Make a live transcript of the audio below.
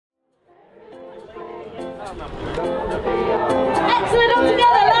Excellent, all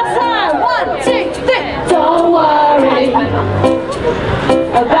together, last time. 1, 2, 3. Don't worry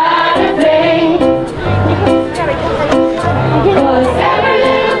about a thing, 'cause every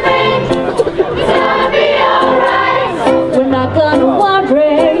little thing is gonna be alright. We're not gonna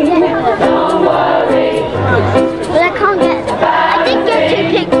worry. Don't worry. Well, I can't get them. I did get 2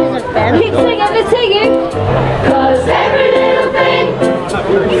 pictures of them. Keep singing, let's sing it. 'Cause every little thing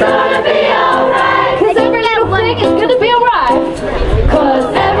is gonna be alright. 'Cause every little thing is gonna be alright. 'Cause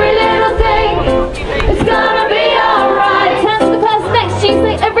every little thing is gonna be alright. Turn to the person next to you,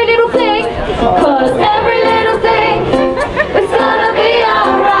 say every little thing. 'Cause every little thing is gonna be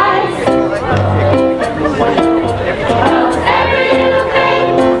alright. 'Cause every little thing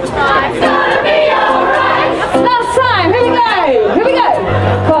is gonna be alright. Last time, here we go, here we go.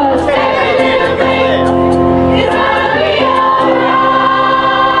 'Cause every little thing is gonna be alright.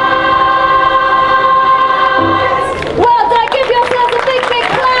 Well done, give yourselves a big, big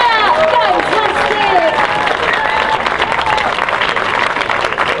clap. Fantastic.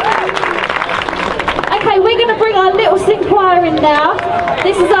 Okay, we're going to bring our little sing choir in now.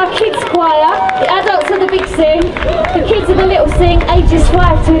 This is our kids choir. The adults are the big sing. The kids are the little sing, ages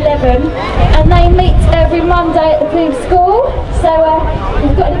 5 to 11. And they meet every Monday at the Blue School. So if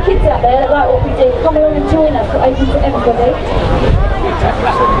you've got any kids out there that like what we do, come along and join us. We're open to everybody.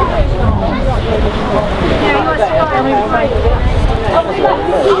 I'll be back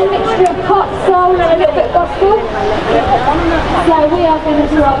to see a mixture of pop, soul and a little bit of gospel. So we are going to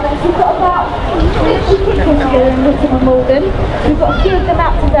do our best. We've got about 50 kids all together in Maldon and Maldon. We've got a few of them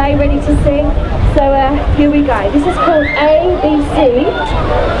out today ready to sing. So here we go. This is called ABC.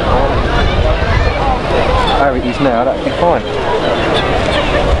 How it is now, that'd be fine.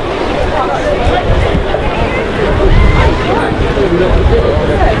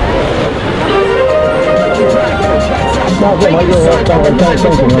 Now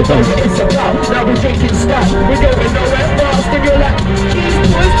we're chasing stuff, we're going nowhere fast, and you're like, these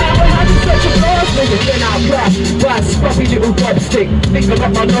boys never had such a blast, niggas been out class, right, scruffy little dubstick, finger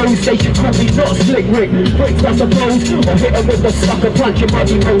up my nose, they should call me not slick Rick, bricks I suppose, or hit them with the sucker punch, your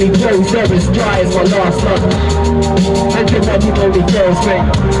money only blows, they're as dry as my last lunch, and your money only goes, mate,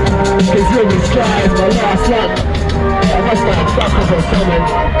 cause you're as dry as my last lunch, I must have suckers or something.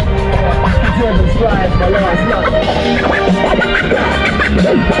 You're as dry as my last lunch.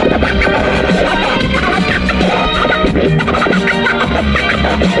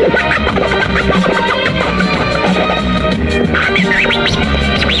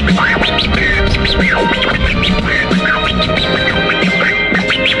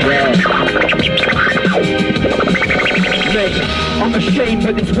 I'm ashamed,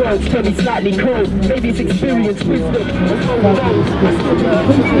 but this world's turn me slightly cold. Maybe it's experience, wisdom, and no one so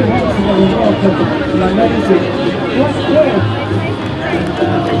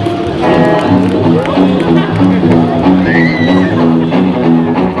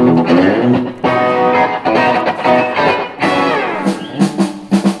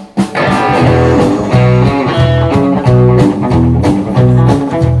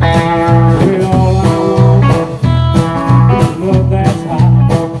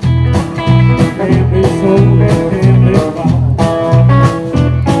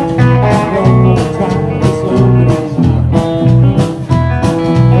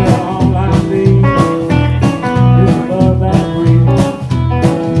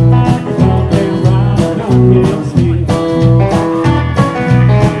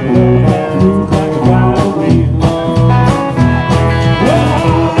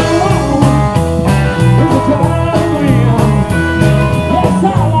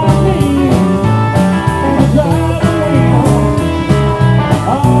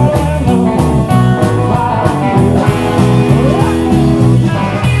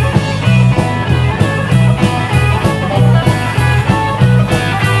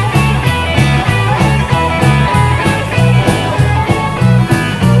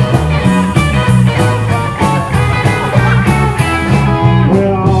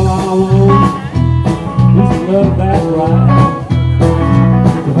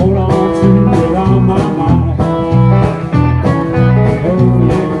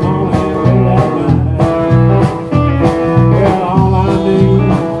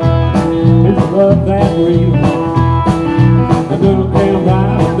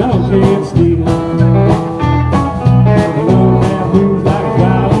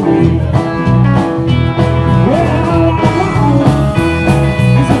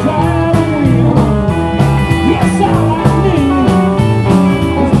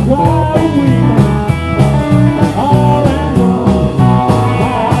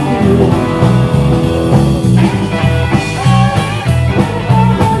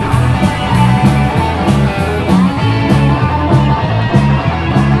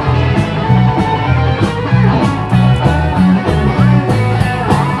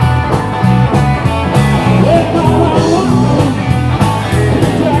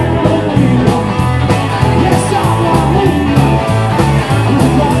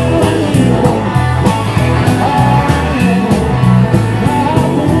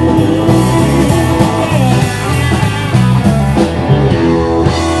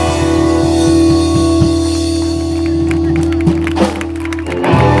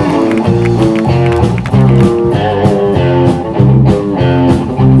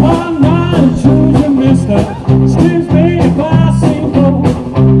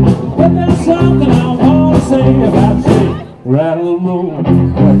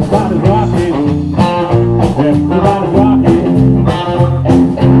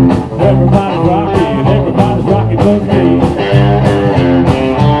Everybody's rocking but me.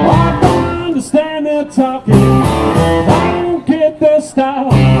 I don't understand their talking, I don't get their style.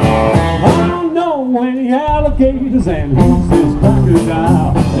 I don't know any alligators and who's this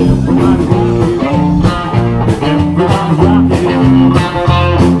crocodile. Everybody's rocking, everybody's rocking.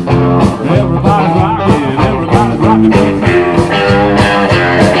 Everybody's rocking but me.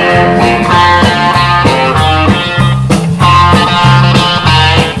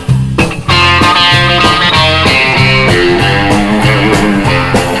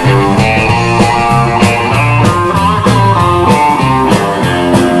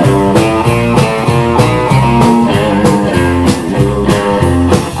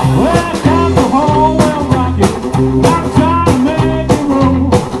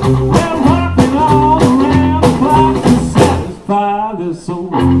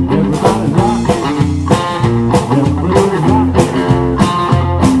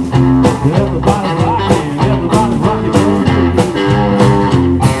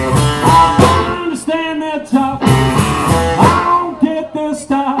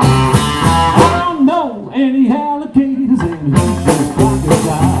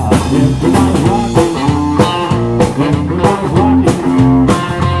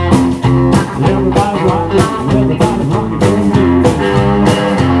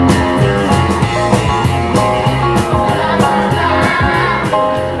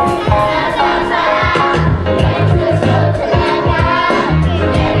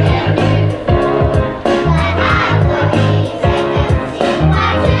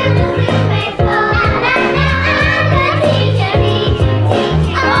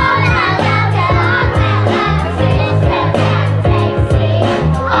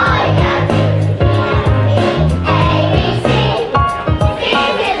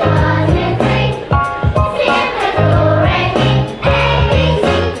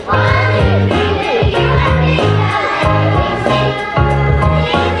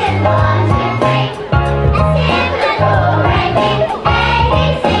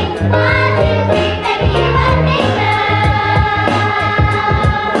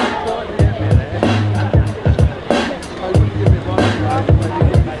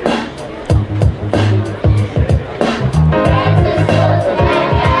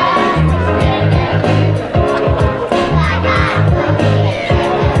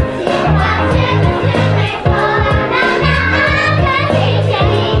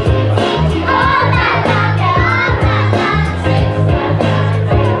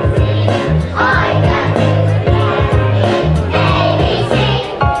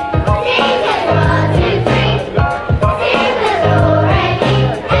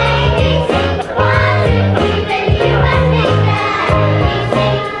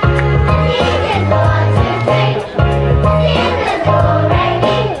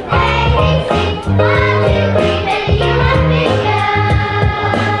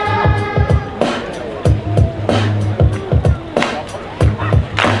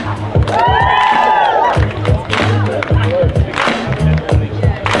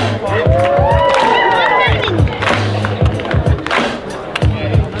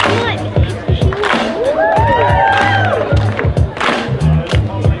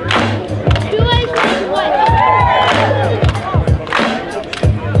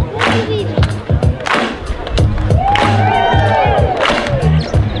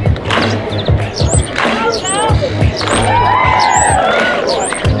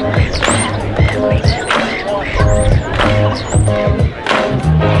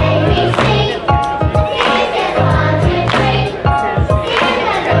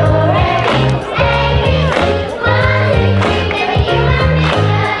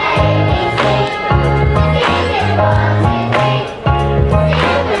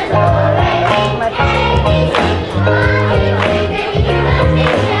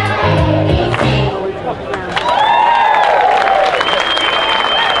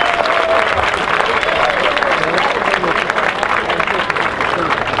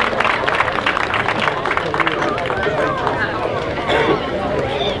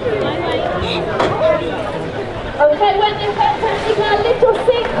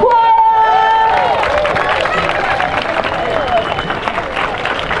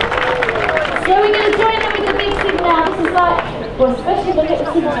 well, especially the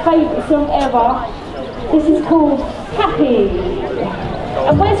little kid's favourite song ever. This is called Happy.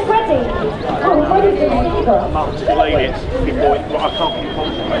 And where's Freddie? Oh, Freddie's the singer. Explain it before it, I can't keep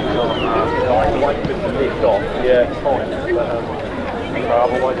concentrating on I like to lift off. Yeah, it's fine.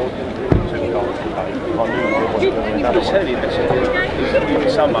 Otherwise I was going to do two colours today. I knew I wasn't going to do another one. He said it, it's in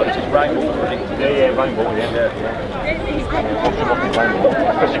summer, it's rainbow. Yeah, rainbow, yeah.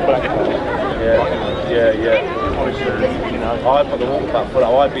 Especially black. Yeah. Honestly, you know, I've got the walk back for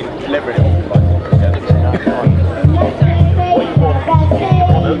that. I've been delivering it all like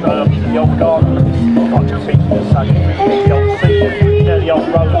the old garden, like teaching the same, the old sea, the old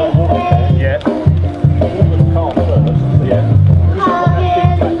road on water. Yeah. Water the car first. Yeah.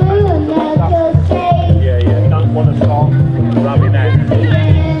 Yeah. You don't want to start rubbing that.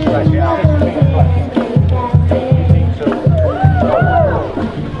 Scratch it out.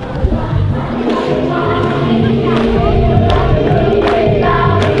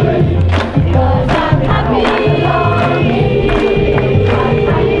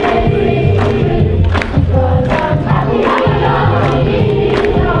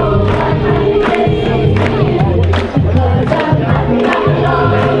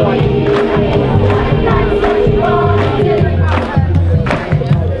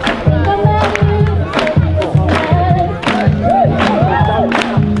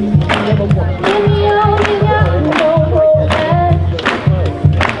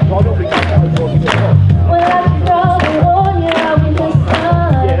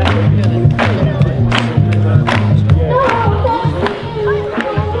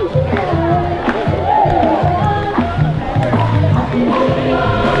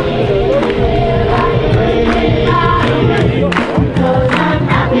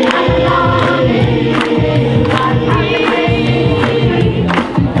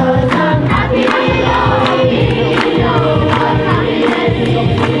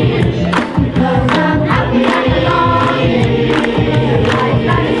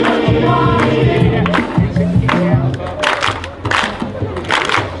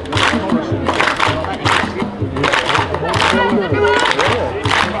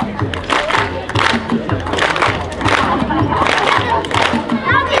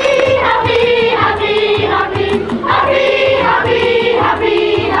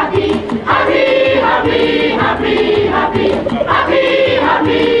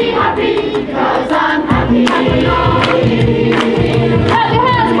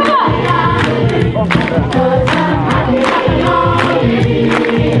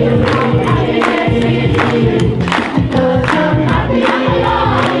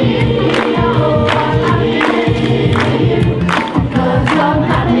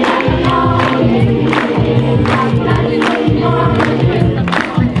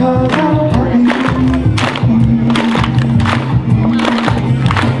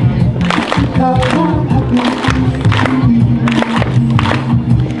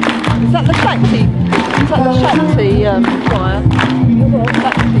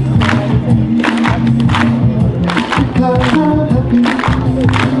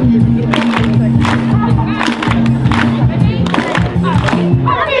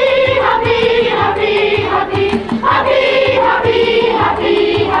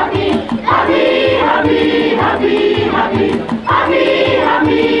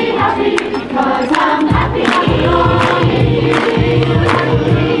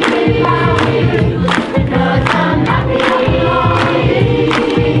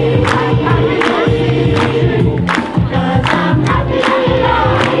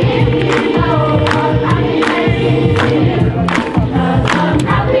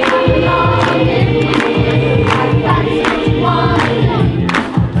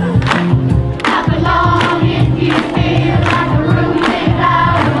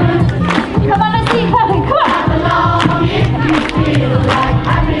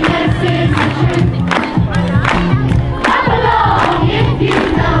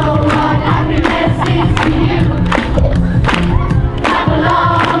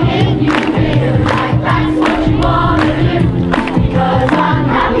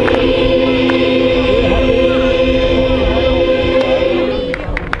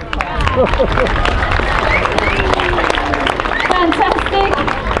 Fantastic.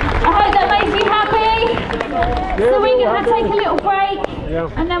 I hope that makes you happy. So we're going to take a little break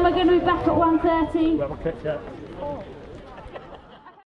and then we're going to be back at 1:30.